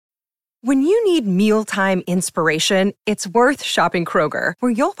When you need mealtime inspiration, it's worth shopping Kroger,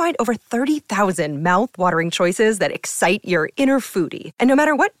 where you'll find over 30,000 mouth-watering choices that excite your inner foodie. And no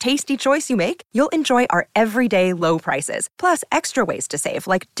matter what tasty choice you make, you'll enjoy our everyday low prices, plus extra ways to save,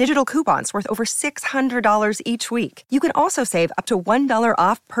 like digital coupons worth over $600 each week. You can also save up to $1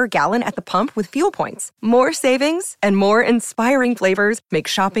 off per gallon at the pump with fuel points. More savings and more inspiring flavors make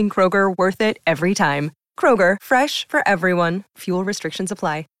shopping Kroger worth it every time. Kroger, fresh for everyone. Fuel restrictions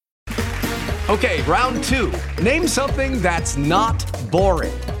apply. Okay, round two. Name something that's not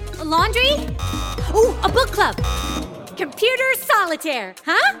boring. A laundry? Ooh, a book club. Computer solitaire,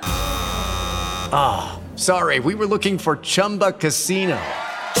 huh? Ah, sorry, we were looking for Chumba Casino.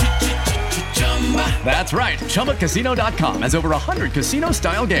 That's right, ChumbaCasino.com has over 100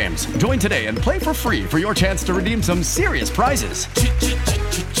 casino-style games. Join today and play for free for your chance to redeem some serious prizes.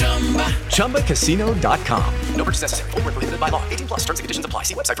 ChumbaCasino.com. No purchase necessary. Void where prohibited by law. 18 plus terms and conditions apply.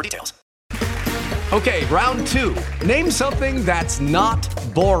 See website for details. Okay, round two. Name something that's not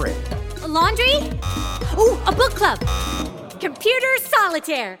boring. A laundry? Ooh, a book club. Computer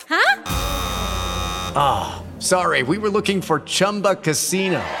solitaire, huh? Ah, sorry, we were looking for Chumba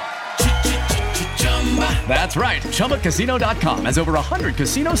Casino. That's right, ChumbaCasino.com has over 100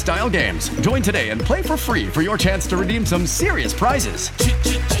 casino-style games. Join today and play for free for your chance to redeem some serious prizes.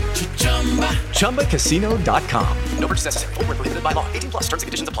 ChumbaCasino.com. No purchase necessary. Void where prohibited by law. 18 plus terms and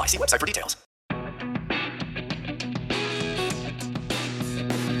conditions apply. See website for details.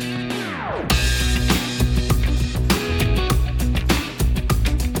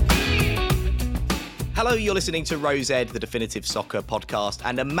 Hello, you're listening to Rose Ed, the definitive soccer podcast,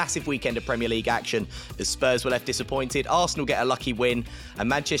 and a massive weekend of Premier League action as Spurs were left disappointed, Arsenal get a lucky win, and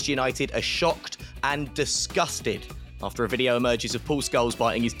Manchester United are shocked and disgusted after a video emerges of Paul Scholes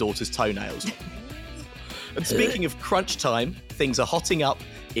biting his daughter's toenails. And speaking of crunch time, things are hotting up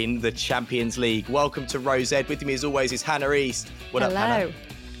in the Champions League. Welcome to Rose Ed. With me as always is Hannah East. What up, Hannah? Hello.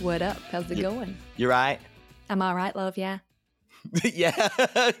 What up? How's it going? You right? Am I right, love? Yeah. Yeah,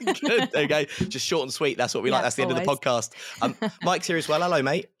 good. Okay, just short and sweet. That's what we like. That's the end of the podcast. Mike's here as well. Hello,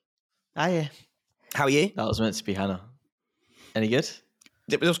 mate. Hiya. How are you? That was meant to be Hannah. Any good?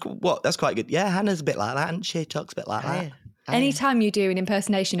 What? That's quite good. Yeah, Hannah's a bit like that, and she talks a bit like that. Anytime you do an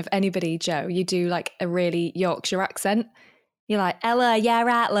impersonation of anybody, Joe, you do like a really Yorkshire accent. You're like, Ella, yeah,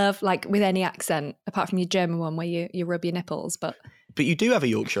 right, love. Like with any accent, apart from your German one where you rub your nipples. But you do have a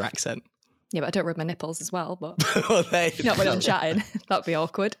Yorkshire accent. Yeah, but I don't rub my nipples as well. But well, not when I'm chatting. That'd be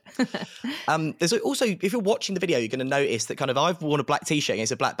awkward. There's also, if you're watching the video, you're going to notice that kind of I've worn a black t-shirt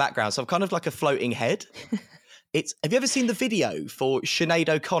against a black background, so I'm kind of like a floating head. Have you ever seen the video for Sinead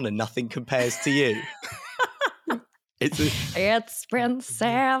O'Connor, Nothing Compares to You? It's been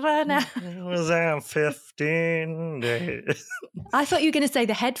 7 hours. It was 15 days. I thought you were going to say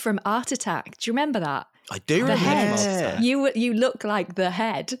the head from Art Attack. Do you remember that? I do the remember head. that. You look like the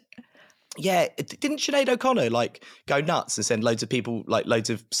head. Yeah, didn't Sinead O'Connor like go nuts and send loads of people like loads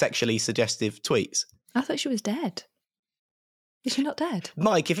of sexually suggestive tweets? I thought she was dead. Is she not dead?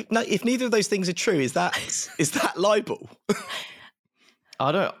 Mike, if neither of those things are true, is that libel?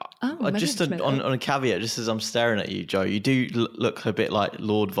 I don't. Oh, just on a caveat, just as I'm staring at you, Joe, you do look a bit like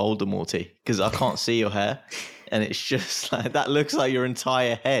Lord Voldemorty because I can't see your hair, and it's just like that looks like your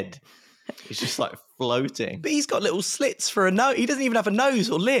entire head. It's just like floating. But he's got little slits for a nose. He doesn't even have a nose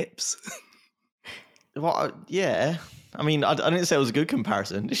or lips. Well, yeah. I mean, I didn't say it was a good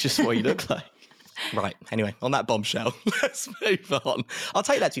comparison. It's just what you look like. Right. Anyway, on that bombshell, let's move on. I'll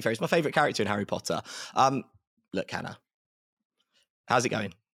take that, to be fair. It's my favourite character in Harry Potter. Look, Hannah, how's it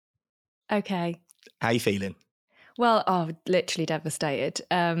going? Okay. How are you feeling? Well, literally devastated.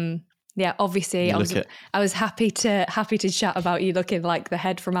 Yeah, obviously, I was happy to chat about you looking like the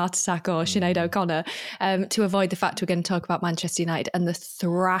head from Art Attack or Sinead O'Connor, to avoid the fact we're going to talk about Manchester United and the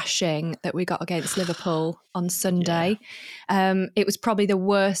thrashing that we got against Liverpool on Sunday. Yeah. It was probably the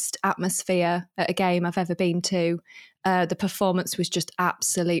worst atmosphere at a game I've ever been to. The performance was just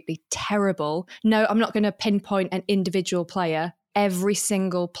absolutely terrible. No, I'm not going to pinpoint an individual player. Every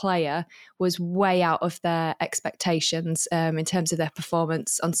single player was way out of their expectations in terms of their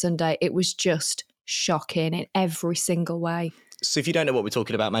performance on Sunday. It was just shocking in every single way. So if you don't know what we're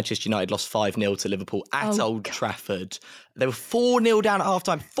talking about, Manchester United lost 5-0 to Liverpool at Old Trafford. They were 4-0 down at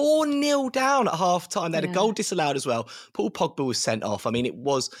half-time. 4-0 down at half-time. They had a goal disallowed as well. Paul Pogba was sent off. I mean, it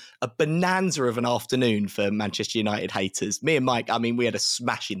was a bonanza of an afternoon for Manchester United haters. Me and Mike, I mean, we had a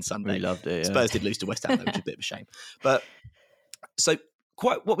smashing Sunday. We loved it, yeah. Spurs did lose to West Ham, which is a bit of a shame. But so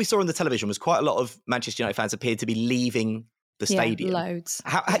quite what we saw on the television was quite a lot of Manchester United fans appeared to be leaving the stadium. Loads.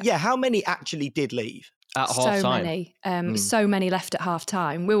 How many actually did leave? At half time. So many left at half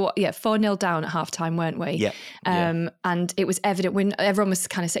time. We were 4-0 down at half time, weren't we? Yeah. And it was evident when everyone was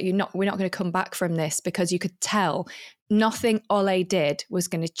kind of saying, we're not going to come back from this, because you could tell nothing Ole did was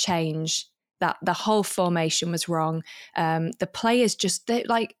going to change that. The whole formation was wrong. The players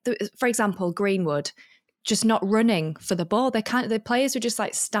for example, Greenwood just not running for the ball. The players were just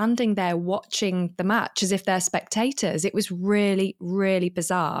like standing there watching the match as if they're spectators. It was really, really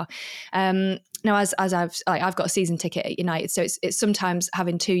bizarre. Now, as I've got a season ticket at United, so it's sometimes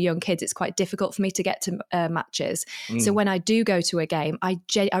having 2 young kids, it's quite difficult for me to get to matches. So when I do go to a game, I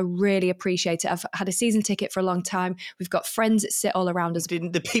really appreciate it. I've had a season ticket for a long time. We've got friends that sit all around us.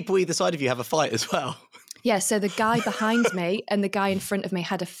 Didn't the people either side of you have a fight as well? Yeah, so the guy behind me and the guy in front of me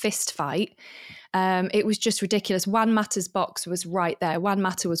had a fist fight. It was just ridiculous. Juan Mata's box was right there. Juan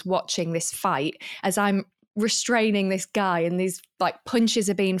Mata was watching this fight as I'm restraining this guy, and these like punches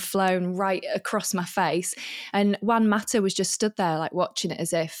are being flown right across my face. And Juan Mata was just stood there like watching it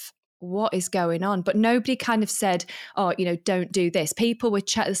as if, what is going on? But nobody kind of said, oh, don't do this. People were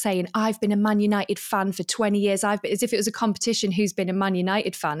saying, I've been a Man United fan for 20 years. As if it was a competition who's been a Man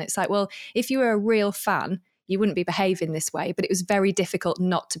United fan. It's like, well, if you were a real fan, you wouldn't be behaving this way. But it was very difficult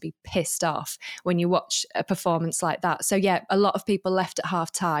not to be pissed off when you watch a performance like that. So yeah, a lot of people left at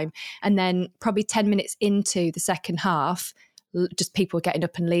half time. And then probably 10 minutes into the second half, just people getting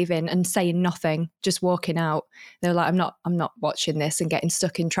up and leaving and saying nothing, just walking out. They're like, I'm not watching this, and getting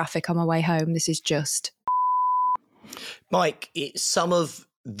stuck in traffic on my way home. This is just... Mike, it's some of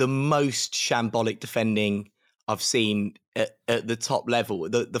the most shambolic defending I've seen at the top level.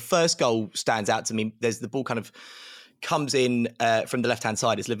 The first goal stands out to me. There's the ball kind of comes in from the left-hand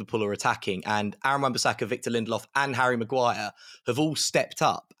side as Liverpool are attacking, and Aaron Wan-Bissaka, Victor Lindelof and Harry Maguire have all stepped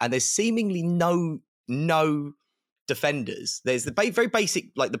up, and there's seemingly no defenders. There's the very basic,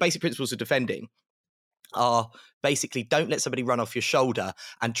 like the basic principles of defending are basically don't let somebody run off your shoulder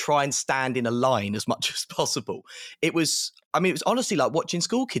and try and stand in a line as much as possible. It was honestly like watching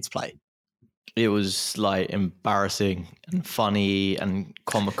school kids play. It was like embarrassing and funny and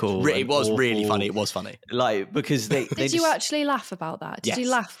comical. It was awful. Really funny. It was funny. Like, because they Did you actually laugh about that? Did you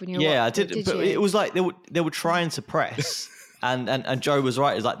laugh when you were I did, but it was like they were trying to press. And Joe was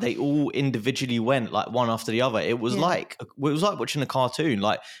right. It's like they all individually went like one after the other. It was like watching a cartoon.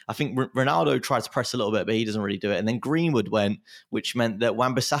 Like I think Ronaldo tried to press a little bit, but he doesn't really do it. And then Greenwood went, which meant that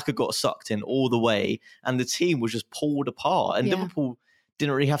Wan-Bissaka got sucked in all the way, and the team was just pulled apart. And Liverpool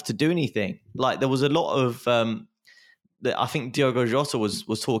didn't really have to do anything. Like there was a lot of I think Diogo Jota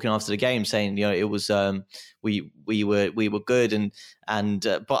was talking after the game, saying, it was we were good and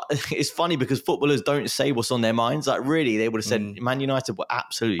but it's funny because footballers don't say what's on their minds. Like really, they would have said Man United were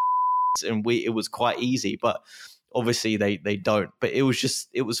absolutely and it was quite easy, but obviously they don't. But it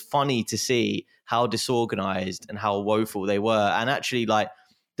was funny to see how disorganized and how woeful they were, and actually like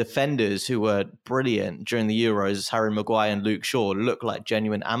defenders who were brilliant during the Euros, Harry Maguire and Luke Shaw, looked like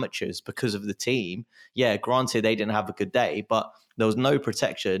genuine amateurs because of the team. Yeah, granted, they didn't have a good day, but there was no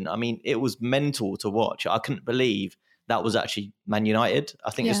protection. I mean, it was mental to watch. I couldn't believe that was actually Man United.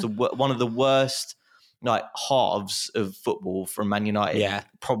 I think it's one of the worst like halves of football from Man United,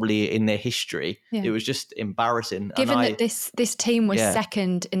 probably in their history. Yeah. It was just embarrassing. Given that this team was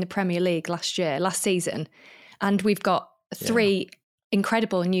second in the Premier League last season, and we've got 3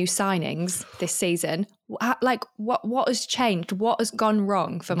 incredible new signings this season. Like what has changed? What has gone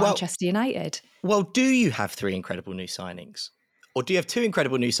wrong for Manchester United? Well, do you have 3 incredible new signings? Or do you have 2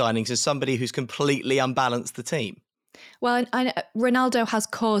 incredible new signings as somebody who's completely unbalanced the team? Well, Ronaldo has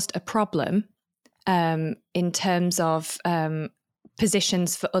caused a problem in terms of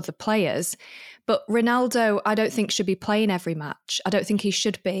positions for other players. But Ronaldo, I don't think should be playing every match. I don't think he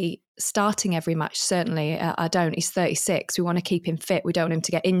should be starting every match, certainly. I don't. He's 36. We want to keep him fit. We don't want him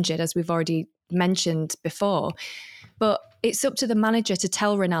to get injured, as we've already mentioned before. But it's up to the manager to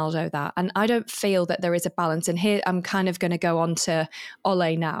tell Ronaldo that. And I don't feel that there is a balance. And here I'm kind of going to go on to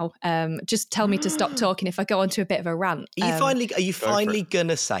Ole now. Just tell me to stop talking if I go on to a bit of a rant. Are you finally going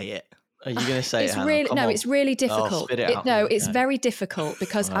to say it? Are you going to say it's really it's really difficult. It's very difficult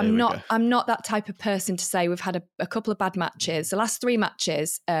because I'm not that type of person to say we've had a couple of bad matches. The last 3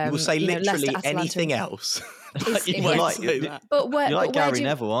 matches. You will say literally anything else. You're like Gary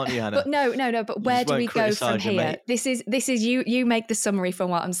Neville, aren't you, Hannah? But no. But where do we go from here? This is you make the summary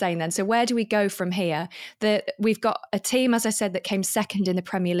from what I'm saying then. So where do we go from here? We've got a team, as I said, that came second in the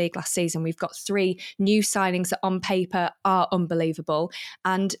Premier League last season. We've got 3 new signings that on paper are unbelievable,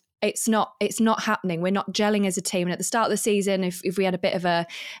 and it's not happening. We're not gelling as a team. And at the start of the season, if we had a bit of a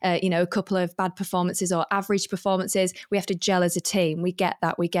couple of bad performances or average performances, we have to gel as a team. We get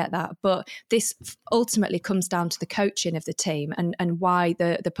that. But this ultimately comes down to the coaching of the team and why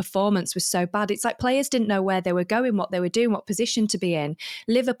the performance was so bad. It's like players didn't know where they were going, what they were doing, what position to be in.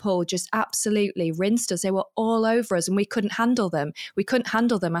 Liverpool just absolutely rinsed us. They were all over us and we couldn't handle them. We couldn't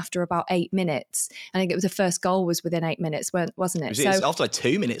handle them after about 8 minutes. I think it was the first goal was within 8 minutes, wasn't it? It was after like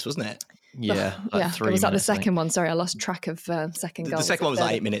 2 minutes, wasn't it? Yeah, like 3 was that minutes, the second one? Sorry, I lost track of second goal. The second one was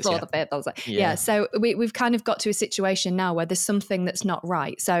like 8 minutes. Yeah. So we've kind of got to a situation now where there's something that's not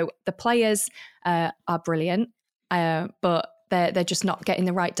right. So the players are brilliant, but they're just not getting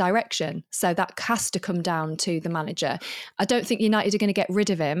the right direction. So that has to come down to the manager. I don't think United are going to get rid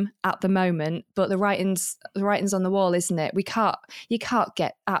of him at the moment, but the writing's on the wall, isn't it? You can't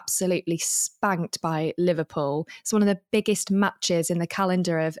get absolutely spanked by Liverpool. It's one of the biggest matches in the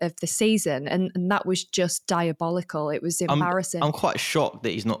calendar of the season, and that was just diabolical. It was embarrassing. I'm quite shocked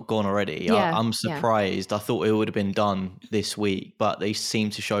that he's not gone already. Yeah, I'm surprised. I thought it would have been done this week, but they seem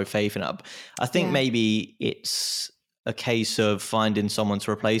to show faith in it. I think maybe it's a case of finding someone to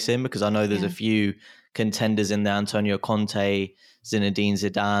replace him, because I know there's a few contenders in there. Antonio Conte, Zinedine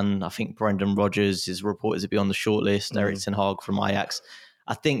Zidane, I think Brendan Rodgers is reported to be on the shortlist, Erik ten Hag from Ajax.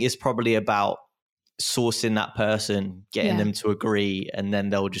 I think it's probably about sourcing that person, getting them to agree, and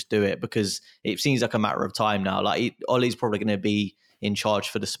then they'll just do it, because it seems like a matter of time now. Like Ollie's probably going to be in charge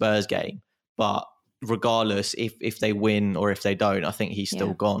for the Spurs game, but regardless, if they win or if they don't, I think he's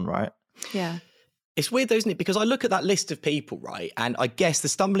still gone, right? Yeah. It's weird though, isn't it? Because I look at that list of people, right? And I guess the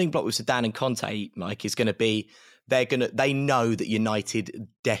stumbling block with Zidane and Conte, Mike, is going to be they know that United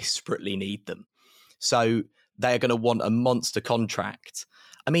desperately need them. So they're going to want a monster contract.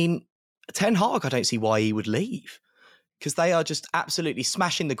 I mean, Ten Hag, I don't see why he would leave, because they are just absolutely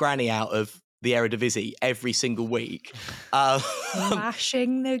smashing the granny out of the Eredivisie every single week.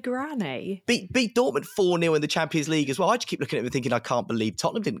 Smashing the granny. Beat Dortmund 4-0 in the Champions League as well. I just keep looking at him and thinking, I can't believe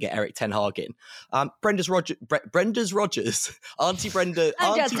Tottenham didn't get Erik ten Hag in. Brenda's Rodgers, Auntie Brenda.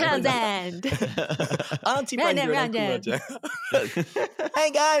 Auntie Townsend. Auntie Brenda and Uncle Roger.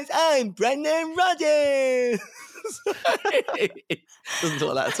 Hey guys, I'm Brendan Rodgers. Doesn't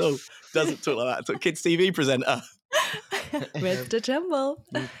talk like that at all. Doesn't talk like that at all. Kids TV presenter. Mr. Jumble.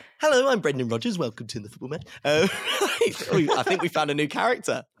 Hello, I'm Brendan Rodgers. Welcome to the Football Men. I think we found a new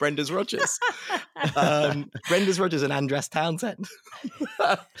character, Brenda's Rodgers. Brenda's Rodgers and Andres Townsend.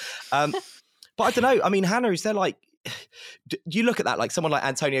 But I don't know. I mean, Hannah, is there like, you look at that, like someone like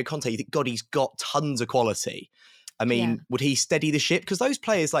Antonio Conte, you think, God, he's got tons of quality. I mean, would he steady the ship? Because those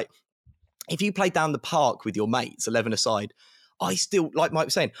players, like, if you play down the park with your mates, 11 aside, I still, like Mike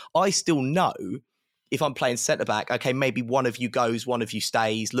was saying, I still know if I'm playing centre back, okay, maybe one of you goes, one of you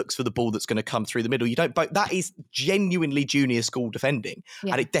stays, looks for the ball that's going to come through the middle. You don't both. That is genuinely junior school defending,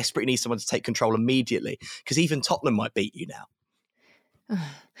 and it desperately needs someone to take control immediately, because even Tottenham might beat you now.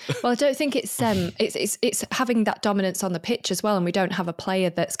 Well, I don't think it's having that dominance on the pitch as well, and we don't have a player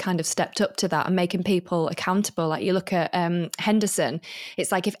that's kind of stepped up to that and making people accountable. Like you look at Henderson, it's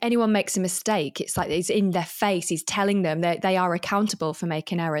like if anyone makes a mistake, it's like he's in their face, he's telling them that they are accountable for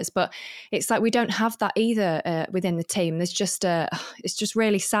making errors. But it's like we don't have that either within the team. There's just it's just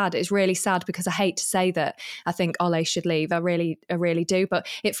really sad. It's really sad, because I hate to say that I think Ole should leave. I really do. But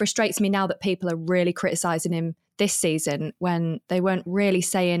it frustrates me now that people are really criticising him this season when they weren't really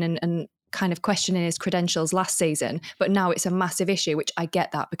saying and kind of questioning his credentials last season. But now it's a massive issue, which I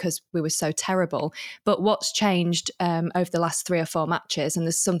get that because we were so terrible. But what's changed over the last 3 or 4 matches, and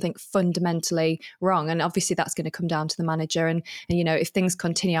there's something fundamentally wrong. And obviously that's going to come down to the manager. And you know, if things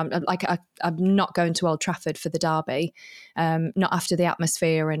continue, I'm not going to Old Trafford for the derby, not after the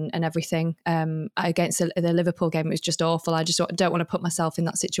atmosphere and everything. Against the Liverpool game, it was just awful. I just don't want to put myself in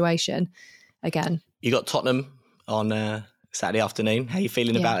that situation again. You got Tottenham on Saturday afternoon. How are you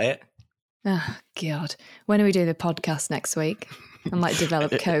feeling about it? Oh, God. When do we do the podcast next week? I might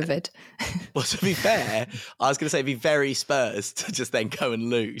develop COVID. Well, to be fair, I was going to say it'd be very Spurs to just then go and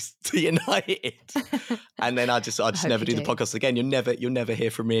lose to United. And then I just never do the podcast again. You'll never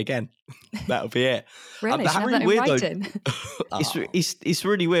hear from me again. That'll be it. Really? That's really weird though. It's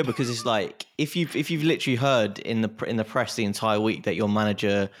really weird, because it's like if you've literally heard in the press the entire week that your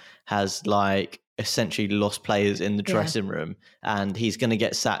manager has like essentially lost players in the dressing room and he's going to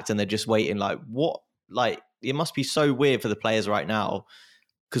get sacked, and they're just waiting, like, what? Like, it must be so weird for the players right now,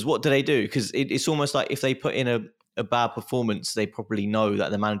 because what do they do? Because it's almost like if they put in a bad performance, they probably know that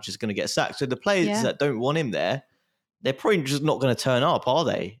the manager's going to get sacked. So the players that don't want him there, they're probably just not going to turn up, are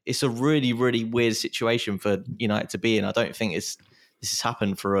they? It's a really, really weird situation for United to be in. I don't think it's this has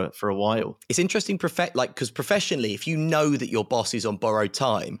happened for a while. It's interesting, because professionally, if you know that your boss is on borrowed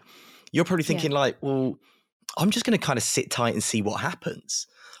time, you're probably thinking like, well, I'm just going to kind of sit tight and see what happens.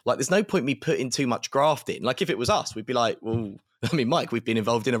 Like, there's no point me putting too much graft in. Like, if it was us, we'd be like, well, I mean, Mike, we've been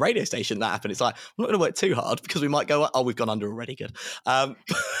involved in a radio station that happened. It's like, I'm not going to work too hard because we might go, oh, we've gone under already. Good. But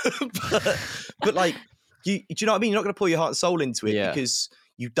like, do you know what I mean? You're not going to pour your heart and soul into it because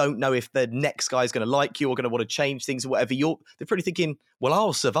you don't know if the next guy's going to like you or going to want to change things or whatever. They're probably thinking, well,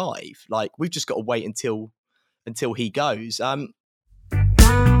 I'll survive. Like, we've just got to wait until he goes.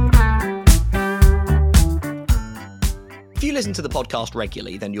 If you listen to the podcast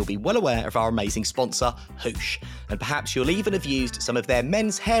regularly, then you'll be well aware of our amazing sponsor, Hoosh. And perhaps you'll even have used some of their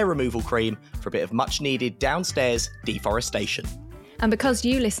men's hair removal cream for a bit of much needed downstairs deforestation. And because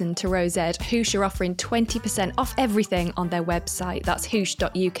you listen to Rose Ed, Hoosh are offering 20% off everything on their website. That's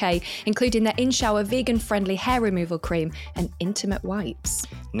hoosh.uk, including their in-shower vegan-friendly hair removal cream and intimate wipes.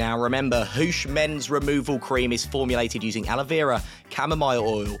 Now remember, Hoosh men's removal cream is formulated using aloe vera, chamomile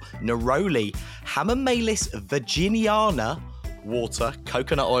oil, neroli, Hamamelis virginiana, water,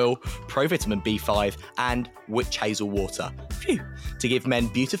 coconut oil, provitamin B5 and witch hazel water. Phew, to give men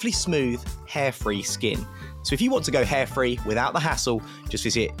beautifully smooth, hair-free skin. So if you want to go hair-free without the hassle, just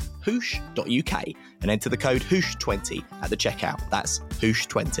visit hoosh.uk and enter the code HOOSH20 at the checkout. That's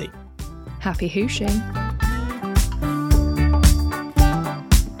HOOSH20. Happy hooshing.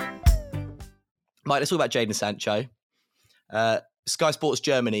 Mike, let's talk about Jadon Sancho. Sky Sports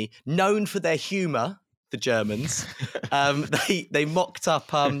Germany, known for their humour, the Germans, they mocked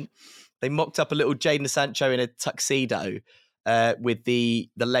up a little Jadon Sancho in a tuxedo with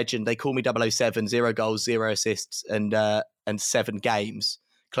the legend. They call me 007, 0 goals, 0 assists, and 7 games.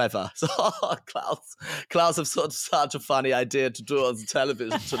 Clever. So, Klaus have such a funny idea to do on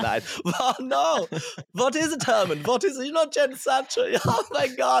television tonight. Oh no! What is it, Herman? What is it? You're not Jadon Sancho. Oh my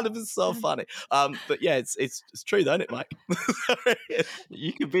God, it was so funny. But yeah, it's true, though, isn't it, Mike?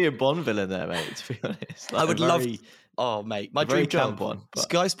 You could be a Bond villain there, mate. To be honest, I would love. Oh, mate, my dream job. One, but...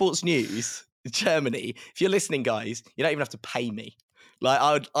 Sky Sports News, Germany. If you're listening, guys, you don't even have to pay me.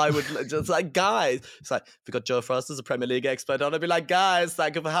 Like I would just like, guys. It's like, we got Joe Frost as a Premier League expert on. I'd be like, guys,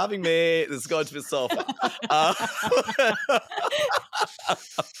 thank you for having me. This is going to be so fun.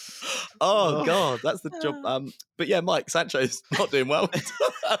 Oh God, that's the job. But yeah, Mike, Sancho's not doing well.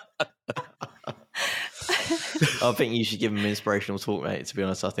 I think you should give him an inspirational talk, mate. To be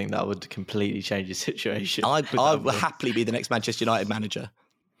honest, I think that would completely change his situation. I would happily be the next Manchester United manager.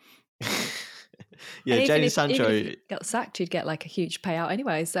 Yeah, Jadon Sancho. Even if you got sacked, you'd get like a huge payout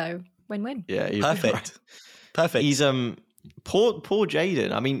anyway. So win-win. Yeah, perfect. Perfect. He's poor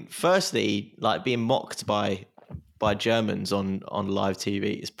Jadon. I mean, firstly, like being mocked by Germans on live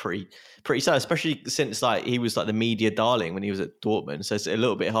TV is pretty sad, especially since like he was like the media darling when he was at Dortmund. So it's a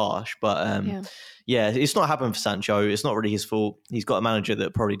little bit harsh, but yeah, it's not happened for Sancho. It's not really his fault. He's got a manager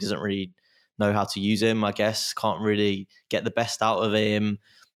that probably doesn't really know how to use him. I guess can't really get the best out of him.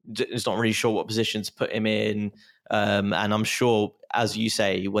 It's not really sure what position to put him in, and I'm sure, as you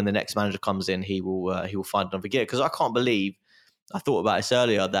say, when the next manager comes in, he will find another gear. Because I can't believe, I thought about this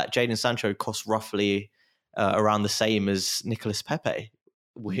earlier, that Jadon Sancho costs roughly around the same as Nicolas Pepe,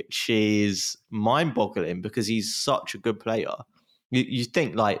 which is mind-boggling because he's such a good player. You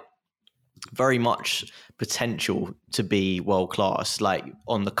think like very much potential to be world class, like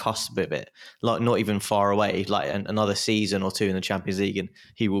on the cusp of it, like not even far away, like another season or two in the Champions League and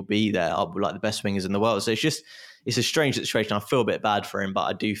he will be there up with like the best wingers in the world. So it's a strange situation. I feel a bit bad for him, but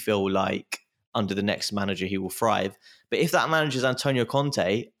I do feel like under the next manager he will thrive. But if that manager is Antonio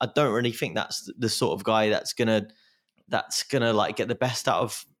Conte, I don't really think that's the sort of guy that's gonna like get the best out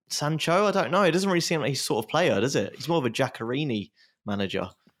of Sancho. I don't know. It doesn't really seem like he's sort of player, does it? He's more of a Giaccherini manager.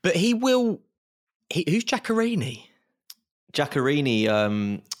 But he will. Who's Giaccherini?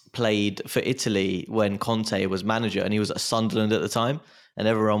 Giaccherini played for Italy when Conte was manager, and he was at Sunderland at the time. And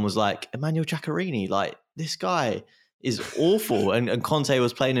everyone was like, Emmanuel Giaccherini, like this guy is awful. and Conte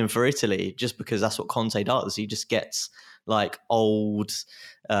was playing him for Italy just because that's what Conte does. He just gets like old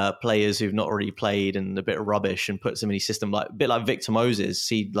players who've not already played and a bit of rubbish and puts them in his system, like a bit like Victor Moses.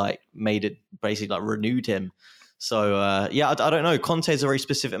 He like made it basically like renewed him. So, I don't know. Conte is a very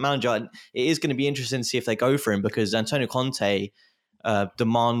specific manager. And it is going to be interesting to see if they go for him because Antonio Conte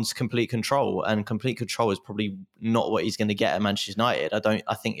demands complete control. And complete control is probably not what he's going to get at Manchester United.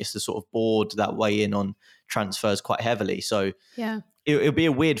 I think it's the sort of board that weigh in on transfers quite heavily. So yeah, it'll be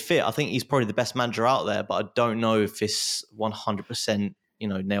a weird fit. I think he's probably the best manager out there, but I don't know if it's 100%,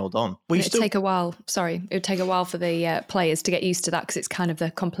 nailed on. It would take a while. Sorry. It would take a while for the players to get used to that because it's kind of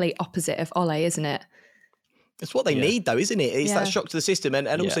the complete opposite of Ole, isn't it? It's what they need, though, isn't it? It's that shock to the system. And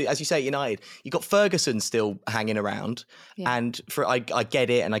also, as you say, United, you've got Ferguson still hanging around. Yeah. And I get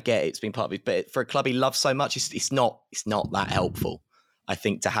it, and I get it's been part of it. But for a club he loves so much, it's not that helpful, I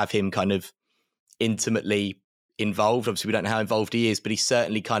think, to have him kind of intimately involved. Obviously, we don't know how involved he is, but he's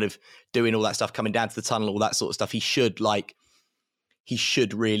certainly kind of doing all that stuff, coming down to the tunnel, all that sort of stuff. He should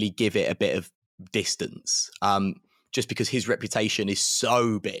really give it a bit of distance, just because his reputation is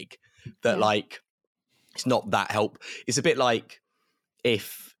so big that it's not that help. It's a bit like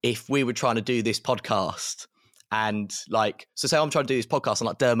if we were trying to do this podcast and so say I'm trying to do this podcast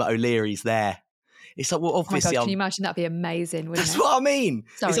and Dermot O'Leary's there. It's like, well, obviously, can you imagine? That'd be amazing, wouldn't that's what I mean.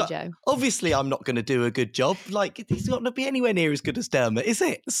 Sorry, Joe. Obviously, I'm not going to do a good job. He's not going to be anywhere near as good as Dermot, is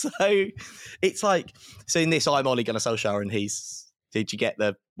it? So it's so in this, I'm Ole Gunnar Solskjaer, and did you get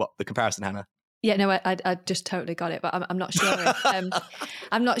the comparison, Hannah? Yeah, no, I just totally got it, but I'm not sure.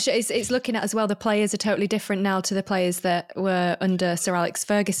 I'm not sure. It's looking at as well, the players are totally different now to the players that were under Sir Alex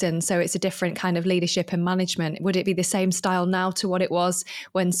Ferguson. So it's a different kind of leadership and management. Would it be the same style now to what it was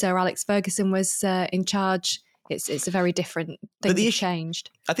when Sir Alex Ferguson was in charge? It's a very different thing. But changed.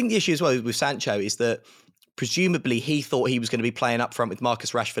 I think the issue as well with Sancho is that presumably he thought he was going to be playing up front with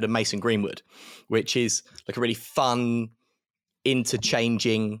Marcus Rashford and Mason Greenwood, which is a really fun,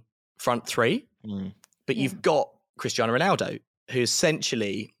 interchanging front three. But you've got Cristiano Ronaldo, who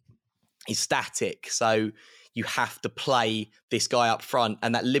essentially is static. So you have to play this guy up front,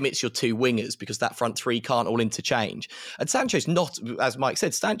 and that limits your two wingers because that front three can't all interchange. And Sancho's not, as Mike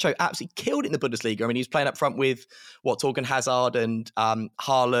said, Sancho absolutely killed it in the Bundesliga. I mean, he was playing up front with Torgan Hazard and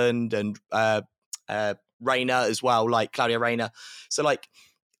Haaland and Reina as well, Claudio Reina. So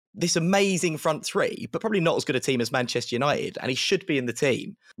this amazing front three, but probably not as good a team as Manchester United, and he should be in the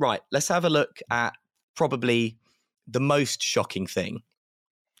team. Right, let's have a look at probably the most shocking thing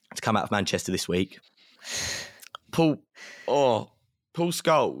to come out of Manchester this week. Paul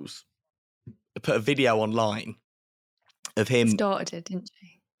Scholes put a video online of him. His daughter did, didn't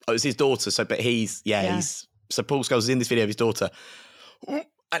she? Oh, it was his daughter. So Paul Scholes is in this video of his daughter, and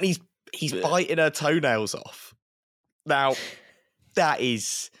he's biting her toenails off. Now, that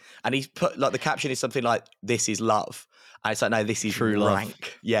is. And he's put the caption is something like, "This is love," and it's no, this is true rank.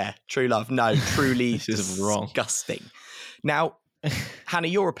 Love. Yeah, true love. No, truly this is wrong. Disgusting. Now, Hannah,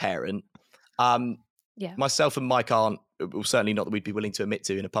 you're a parent. Myself and Mike aren't. Well, certainly not that we'd be willing to admit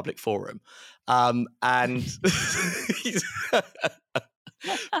to in a public forum, and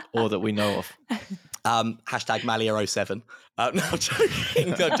or that we know of. Hashtag Malia07. No, I'm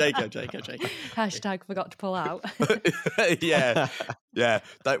joking. No, Jacob. Hashtag forgot to pull out. Yeah.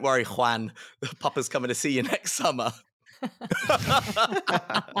 Don't worry, Juan. Papa's coming to see you next summer.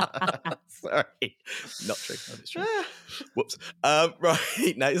 Sorry. Not true. No, it's true. Whoops.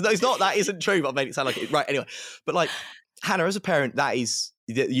 Right. No, it's not. That isn't true, but I've made it sound like it. Right. Anyway. But Hannah, as a parent,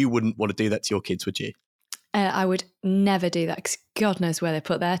 you wouldn't want to do that to your kids, would you? I would never do that because God knows where they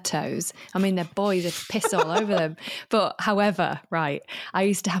put their toes. I mean, they're boys, they piss all over them. But however, right, I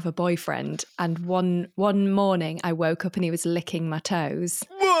used to have a boyfriend, and one morning I woke up and he was licking my toes.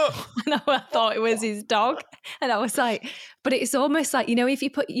 And I thought it was his dog. And I was like, but it's almost like, if you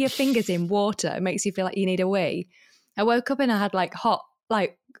put your fingers in water, it makes you feel like you need a wee. I woke up and I had hot,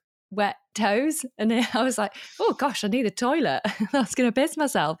 wet toes, and then I was like, oh gosh, I need a toilet. I was going to piss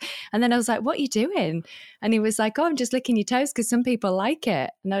myself. And then I was like, what are you doing? And he was like, oh, I'm just licking your toes because some people like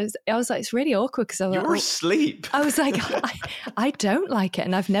it. And I was like, it's really awkward because I was You're asleep. I was like, I don't like it,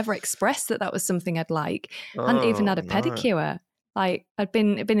 and I've never expressed that was something I'd like. I hadn't even had a pedicure. I'd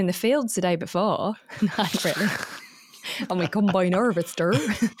been in the fields the day before. Not really. On my combine harvester.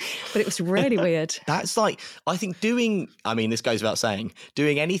 But it was really weird. That's I think this goes without saying,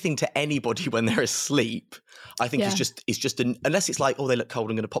 doing anything to anybody when they're asleep, I think it's just unless it's they look cold,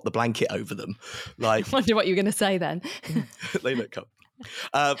 I'm going to pop the blanket over them. I wonder what you're going to say then. They look cold.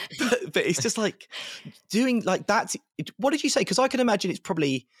 But it's just doing that. What did you say? Because I can imagine it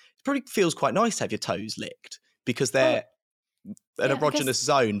probably feels quite nice to have your toes licked because they're an erogenous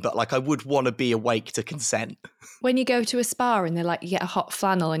zone, but I would want to be awake to consent. When you go to a spa and they're you get a hot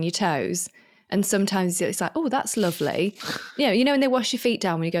flannel on your toes, and sometimes it's oh, that's lovely. When they wash your feet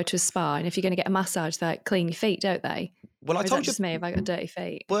down when you go to a spa, and if you're going to get a massage, they clean your feet, don't they? Well, I told you. Just me if I got dirty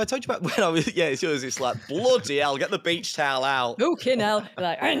feet. Well, I told you about when I was. Yeah, it's yours. It's bloody hell, get the beach towel out. Okay, hell.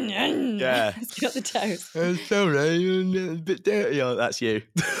 Yeah. It's got the toes. Sorry, a bit dirty. Oh, that's you.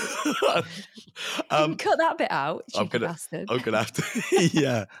 Cut that bit out, cheeky bastard. I'm gonna have to.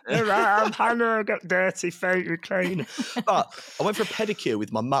 Yeah. I'm Hannah. Got dirty feet. You're clean. But I went for a pedicure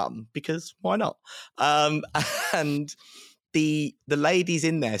with my mum because why not? And the ladies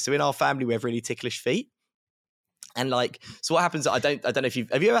in there. So in our family, we have really ticklish feet. And like, so what happens? I don't know if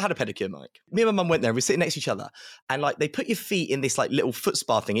have you ever had a pedicure, Mike? Me and my mum went there. We were sitting next to each other, and like they put your feet in this like little foot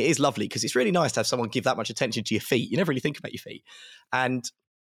spa thing. It is lovely because it's really nice to have someone give that much attention to your feet. You never really think about your feet. And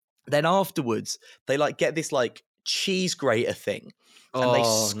then afterwards, they like get this like cheese grater thing. And they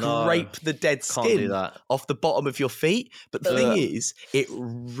scrape the dead skin off the bottom of your feet. But the thing is, it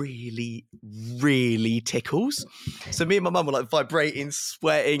really, really tickles. So me and my mum were like vibrating,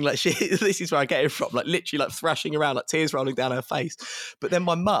 sweating, like shit. This is where I get it from, like literally like thrashing around, like tears rolling down her face. But then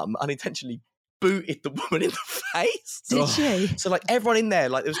my mum unintentionally booted the woman in the face. Did she? So like everyone in there,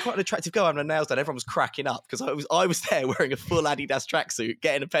 like there was quite an attractive girl having her nails done. Everyone was cracking up because I was there wearing a full Adidas tracksuit,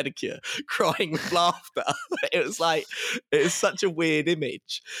 getting a pedicure, crying with laughter. It was such a weird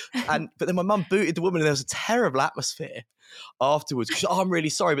image. But then my mum booted the woman, and there was a terrible atmosphere afterwards. Because I'm really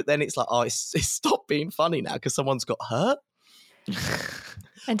sorry, but then it's like, it's stopped being funny now because someone's got hurt.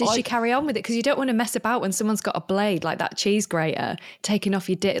 And did she carry on with it? Because you don't want to mess about when someone's got a blade like that cheese grater taking off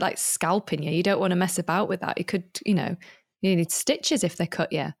your dick, like scalping you. You don't want to mess about with that. You could, you need stitches if they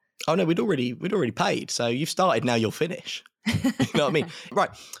cut you. Oh no, we'd already paid. So you've started, now you'll finish. You know what I mean? Right.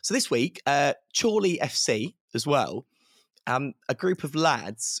 So this week, Chorley FC as well. A group of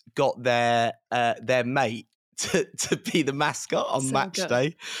lads got their mate to be the mascot on match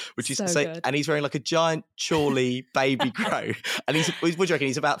day, which is so and he's wearing like a giant Chorley baby crow, and what do you reckon?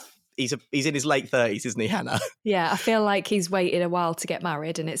 He's in his late 30s, isn't he, Hannah? Yeah, I feel like he's waited a while to get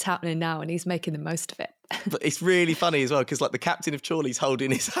married, and it's happening now, and he's making the most of it. But it's really funny as well because like the captain of Chorley's holding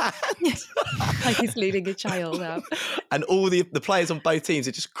his hand, like he's leading a child out, and all the players on both teams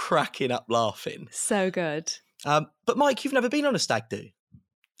are just cracking up laughing. So good. But Mike, you've never been on a stag do?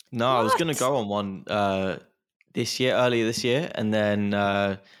 No, I was going to go on one earlier this year, and then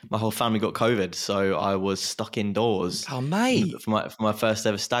my whole family got COVID, so I was stuck indoors. Oh, mate! For my first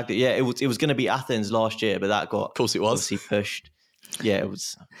ever stag do. Yeah, it was going to be Athens last year, but that got, of course, it was obviously pushed. Yeah, it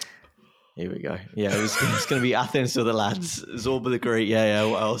was. Here we go. Yeah, it was going to be Athens for the lads. Zorba the Greek. Yeah.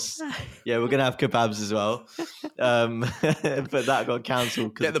 What else? Yeah, we're going to have kebabs as well. But that got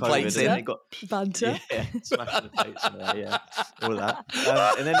cancelled. Get the plates in. It got banter. Yeah, smashing the plates in there. Yeah, all of that.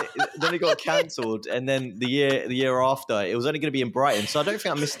 And then it got cancelled. And then the year after, it was only going to be in Brighton. So I don't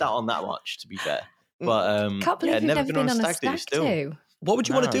think I missed out on that much, to be fair. But can't believe you've never been on a stag do. What would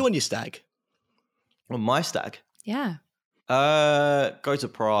you want to do on your stag? On my stag? Yeah. Go to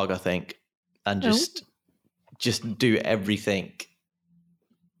Prague, I think. And just do everything.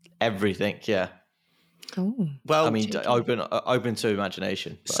 Everything, yeah. Oh. Well, I mean, open to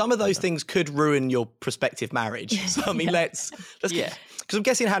imagination. Some of those things could ruin your prospective marriage. So I mean, let's because I'm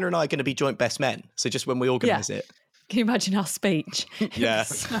guessing Hannah and I are going to be joint best men. So just when we organise it. Can you imagine our speech? Yeah.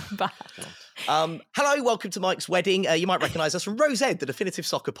 So bad. Hello, welcome to Mike's wedding. You might recognise us from Rose Ed, the Definitive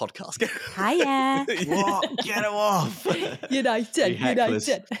Soccer podcast. Hiya. What? Get him off.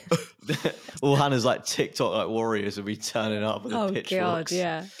 United. All Hannah's like TikTok like warriors will be turning up with the pitchforks. Oh, God,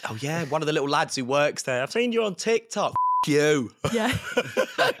 yeah. Oh, yeah. One of the little lads who works there. I've seen you on TikTok. You. Yeah.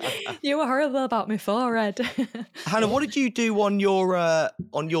 You were horrible about my forehead. Hannah, what did you do on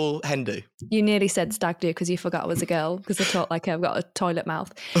your hen do? You nearly said stag do because you forgot I was a girl because I talk like I've got a toilet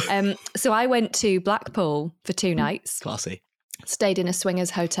mouth. So I went to Blackpool for 2 nights. Classy. Stayed in a swingers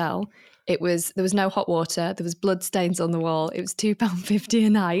hotel. There was no hot water. There was blood stains on the wall. It was £2.50 a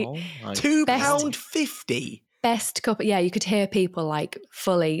night. Oh, £2.50? Best couple, yeah. You could hear people like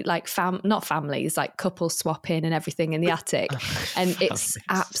fully, like not families, like couples swapping and everything in the attic, and it's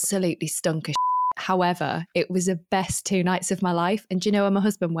absolutely stunk of shit. However, it was the best 2 nights of my life. And do you know where my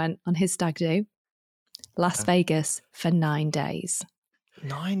husband went on his stag do? Las Vegas for 9 days.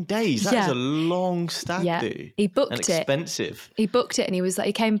 9 days? That is a long stag do. He booked and it. Expensive. He booked it, and he was like,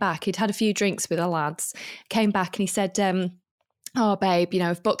 he came back. He'd had a few drinks with the lads. Came back and he said, "Oh, babe,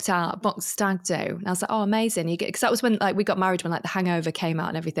 I've booked stag do." And I was like, "Oh, amazing!" Because that was when like we got married, when like The Hangover came out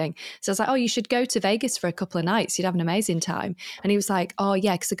and everything. So I was like, "Oh, you should go to Vegas for a couple of nights. You'd have an amazing time." And he was like, "Oh,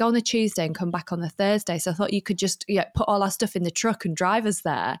 yeah, because I go on the Tuesday and come back on the Thursday. So I thought you could just put all our stuff in the truck and drive us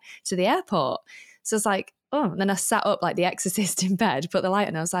there to the airport." So I was like, "Oh," and then I sat up like The Exorcist in bed, put the light on,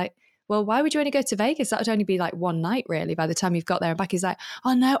 and I was like, "Well, why would you only go to Vegas? That would only be like 1 night, really, by the time you've got there and back." He's like,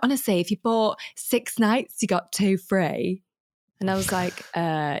 "Oh, no, honestly, if you bought 6 nights, you got 2 free." And I was like,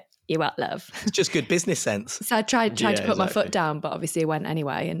 "You at love?" It's just good business sense. So I tried to put my foot down, but obviously I went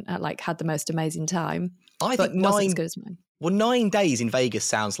anyway, and I like had the most amazing time. I think wasn't as good as mine. Well, 9 days in Vegas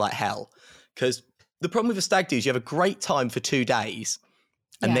sounds like hell, because the problem with a stag do is you have a great time for 2 days,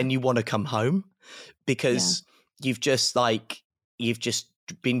 and then you want to come home because you've just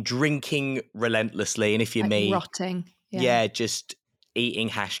been drinking relentlessly, and if you're me, rotting, just eating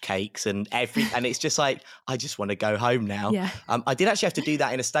hash cakes and it's just like, I just want to go home now. Yeah. I did actually have to do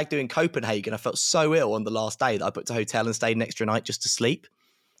that in a stag do in Copenhagen. I felt so ill on the last day that I booked a hotel and stayed an extra night just to sleep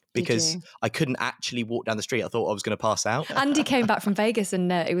because I couldn't actually walk down the street. I thought I was going to pass out. Andy came back from Vegas and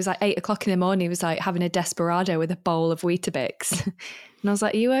it was like 8 o'clock in the morning. He was like having a Desperado with a bowl of Weetabix. And I was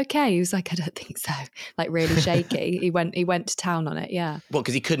like, are you okay? He was like, I don't think so. Like really shaky. He went to town on it. Yeah. Well,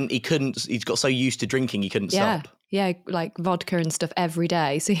 because he's got so used to drinking, he couldn't stop. Yeah, like vodka and stuff every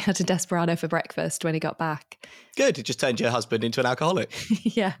day. So he had a Desperado for breakfast when he got back. Good. It just turned your husband into an alcoholic.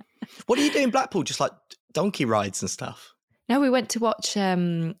 Yeah. What do you do in Blackpool? Just like donkey rides and stuff? No, we went to watch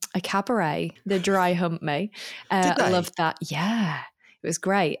a cabaret, The Dry Hump Me. I loved that. Yeah, it was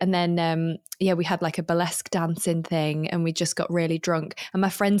great. And then, we had like a burlesque dancing thing and we just got really drunk. And my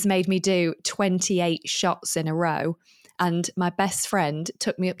friends made me do 28 shots in a row. And my best friend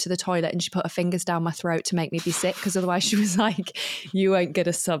took me up to the toilet and she put her fingers down my throat to make me be sick because otherwise she was like, you ain't going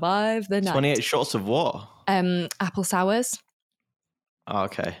to survive the night. 28 shots of what? Apple sours. Oh,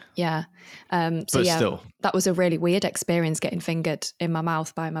 okay. Yeah. Still. That was a really weird experience getting fingered in my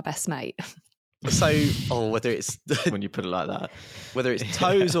mouth by my best mate. So, whether it's when you put it like that, whether it's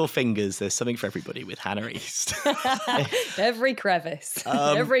toes or fingers, there's something for everybody with Hannah East. Every crevice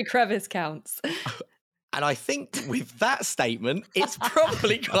counts. And I think with that statement, it's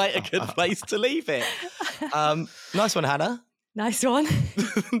probably quite a good place to leave it. Nice one, Hannah. Nice one.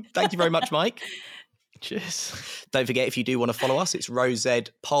 Thank you very much, Mike. Cheers. Don't forget, if you do want to follow us, it's RoseEd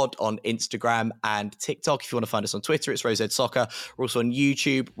Pod on Instagram and TikTok. If you want to find us on Twitter, it's RoseEd Soccer. We're also on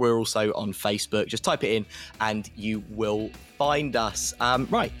YouTube. We're also on Facebook. Just type it in and you will find us.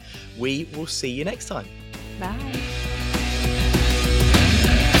 Right. We will see you next time. Bye.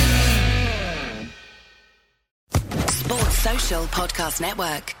 Sports Social Podcast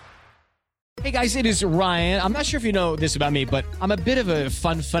Network. Hey guys, it is Ryan. I'm not sure if you know this about me, but I'm a bit of a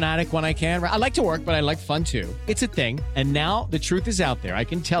fun fanatic when I can. I like to work, but I like fun too. It's a thing. And now the truth is out there. I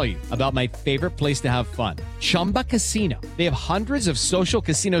can tell you about my favorite place to have fun. Chumba Casino. They have hundreds of social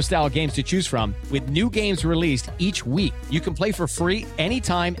casino style games to choose from with new games released each week. You can play for free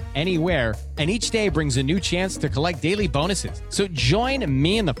anytime, anywhere. And each day brings a new chance to collect daily bonuses. So join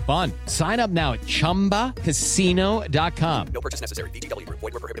me in the fun. Sign up now at ChumbaCasino.com. No purchase necessary. VGW Group.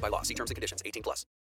 Void where prohibited by law. See terms and conditions. 18+.